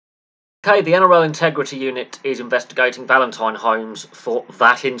Okay, the NRL Integrity Unit is investigating Valentine Holmes for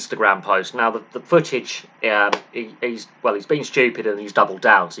that Instagram post. Now, the footage, he's been stupid and he's doubled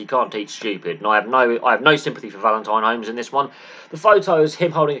down, so you can't teach stupid. And I have no sympathy for Valentine Holmes in this one. The photo is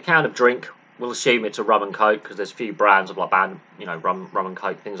him holding a can of drink. We'll assume it's a rum and coke because there's a few brands of like rum and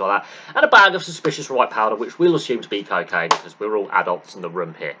coke, things like that, and a bag of suspicious white powder, which we'll assume to be cocaine because we're all adults in the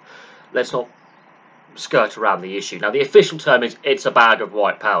room here. Let's not skirt around the issue. Now, the official term is it's a bag of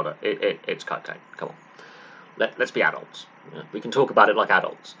white powder. It's cocaine. Come on. Let's be adults. We can talk about it like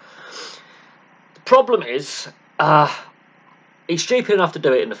adults. The problem is he's stupid enough to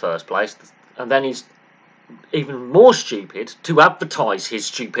do it in the first place, and then he's even more stupid to advertise his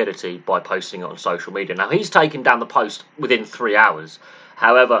stupidity by posting it on social media. Now, he's taken down the post within 3 hours.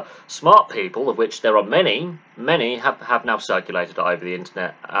 However, smart people, of which there are many have now circulated it over the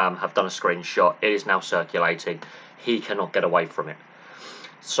internet, have done a screenshot. It is now circulating. He cannot get away from it.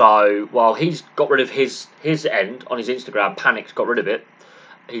 So, while he's got rid of his end on his Instagram, Panic's got rid of it,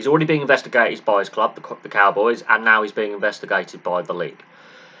 he's already being investigated by his club, the Cowboys, and now he's being investigated by the league.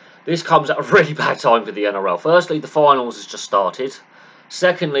 This comes at a really bad time for the NRL. Firstly, the finals has just started.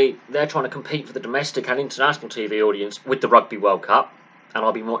 Secondly, they're trying to compete for the domestic and international TV audience with the Rugby World Cup. And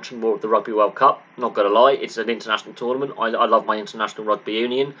I've been watching more of the Rugby World Cup, not going to lie, it's an international tournament. I love my international rugby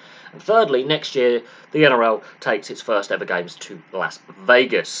union. And thirdly, next year, the NRL takes its first ever games to Las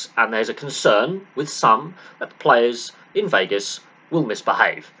Vegas. And there's a concern with some that the players in Vegas will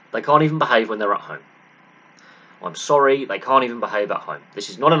misbehave. They can't even behave when they're at home. I'm sorry, they can't even behave at home. This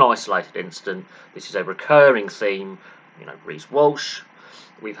is not an isolated incident. This is a recurring theme. Reece Walsh,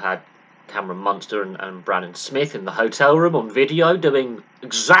 we've had Cameron Munster and Brandon Smith in the hotel room on video doing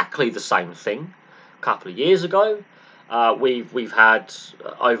exactly the same thing a couple of years ago. We've had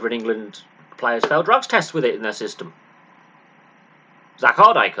over in England players fail drugs tests with it in their system. Zach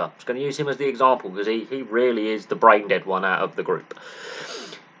Hardacre, I'm just going to use him as the example because he really is the brain dead one out of the group.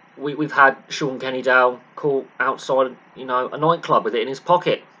 We've had Sean Kennydale caught outside a nightclub with it in his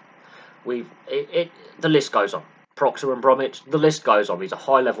pocket. The list goes on. Proctor and Bromwich, the list goes on. These are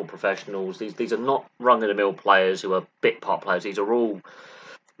high-level professionals. These are not run-of-the-mill players who are bit part players. These are all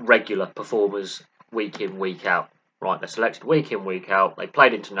regular performers week in, week out. Right, they're selected week in, week out. They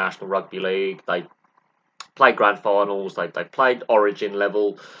played international rugby league. They played grand finals. They played Origin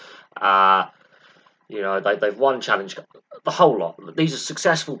level. They've won challenge. The whole lot. These are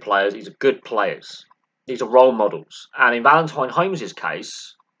successful players. These are good players. These are role models. And in Valentine Holmes'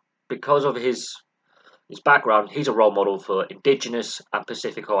 case, because of his background, he's a role model for Indigenous and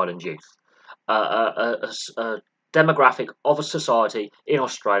Pacific Island youth. A demographic of a society in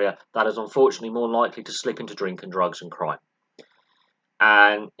Australia that is unfortunately more likely to slip into drink and drugs and crime.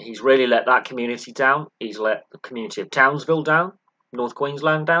 And he's really let that community down. He's let the community of Townsville down, North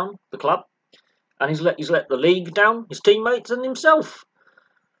Queensland down, the club. And he's let the league down, his teammates and himself.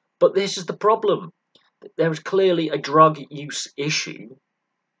 But this is the problem. There is clearly a drug use issue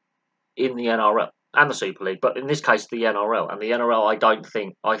in the NRL. And the Super League, but in this case the NRL. And the NRL,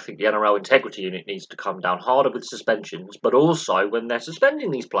 I think the NRL Integrity Unit needs to come down harder with suspensions, but also when they're suspending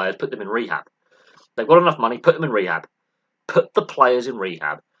these players, put them in rehab. They've got enough money, put them in rehab. Put the players in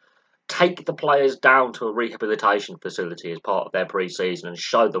rehab. Take the players down to a rehabilitation facility as part of their pre-season and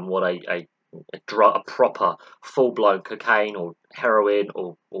show them what a proper full-blown cocaine or heroin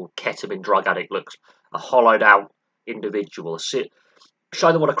or ketamine drug addict looks. A hollowed out individual.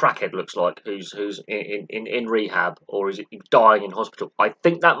 Show them what a crackhead looks like who's in rehab or is dying in hospital. I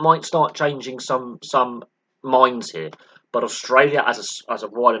think that might start changing some minds here. But Australia as a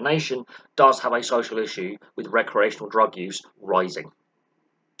wider nation does have a social issue with recreational drug use rising.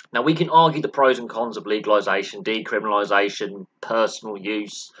 Now we can argue the pros and cons of legalisation, decriminalisation, personal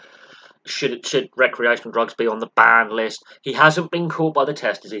use. Should recreational drugs be on the ban list? He hasn't been caught by the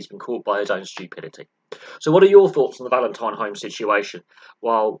testers, he's been caught by his own stupidity. So what are your thoughts on the Valentine Holmes situation?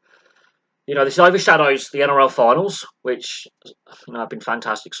 Well, this overshadows the NRL finals, which have been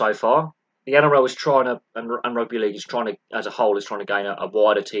fantastic so far. The NRL is trying to, and Rugby League is trying to, as a whole, is trying to gain a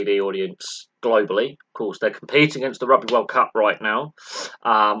wider TV audience globally. Of course, they're competing against the Rugby World Cup right now,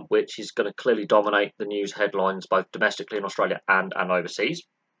 which is going to clearly dominate the news headlines both domestically in Australia and overseas.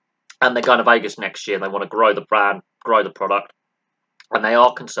 And they're going to Vegas next year and they want to grow the brand, grow the product. And they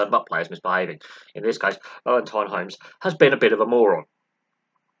are concerned about players misbehaving. In this case, Valentine Holmes has been a bit of a moron.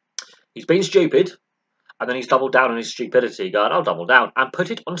 He's been stupid, and then he's doubled down on his stupidity, going, I'll double down, and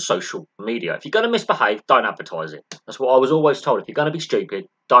put it on social media. If you're going to misbehave, don't advertise it. That's what I was always told. If you're going to be stupid,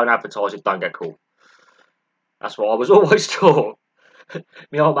 don't advertise it, don't get caught. That's what I was always taught.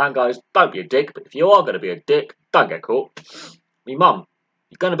 My old man goes, don't be a dick, but if you are going to be a dick, don't get caught. Me mum,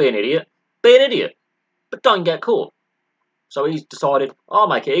 you're going to be an idiot, Be an idiot, but don't get caught. So he's decided, I'll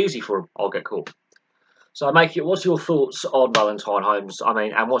make it easy for him. I'll get caught. So, what's your thoughts on Valentine Holmes? I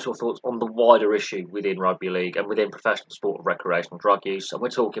mean, and what's your thoughts on the wider issue within rugby league and within professional sport of recreational drug use? And we're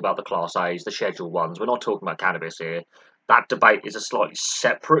talking about the Class A's, the Schedule 1s. We're not talking about cannabis here. That debate is a slightly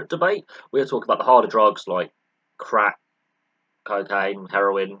separate debate. We're talking about the harder drugs like crack, cocaine,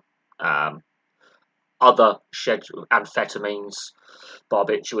 heroin, other schedule amphetamines,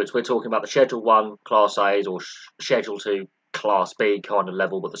 barbiturates. We're talking about the Schedule 1 Class A's or Schedule 2 Class B kind of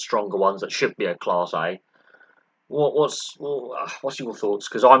level, but the stronger ones that should be a Class A. What's your thoughts?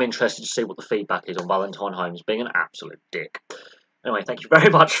 Because I'm interested to see what the feedback is on Valentine Holmes being an absolute dick. Anyway, thank you very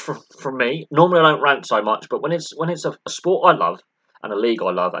much from me. Normally I don't rant so much, but when it's a sport I love and a league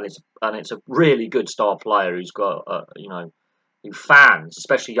I love, and it's a really good star player who's got who fans,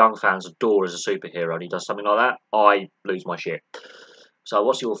 especially young fans, adore as a superhero, and he does something like that, I lose my shit. So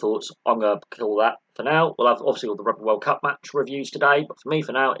what's your thoughts? I'm going to kill that for now. We'll have obviously all the Rugby World Cup match reviews today, but for me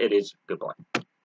for now, it is goodbye.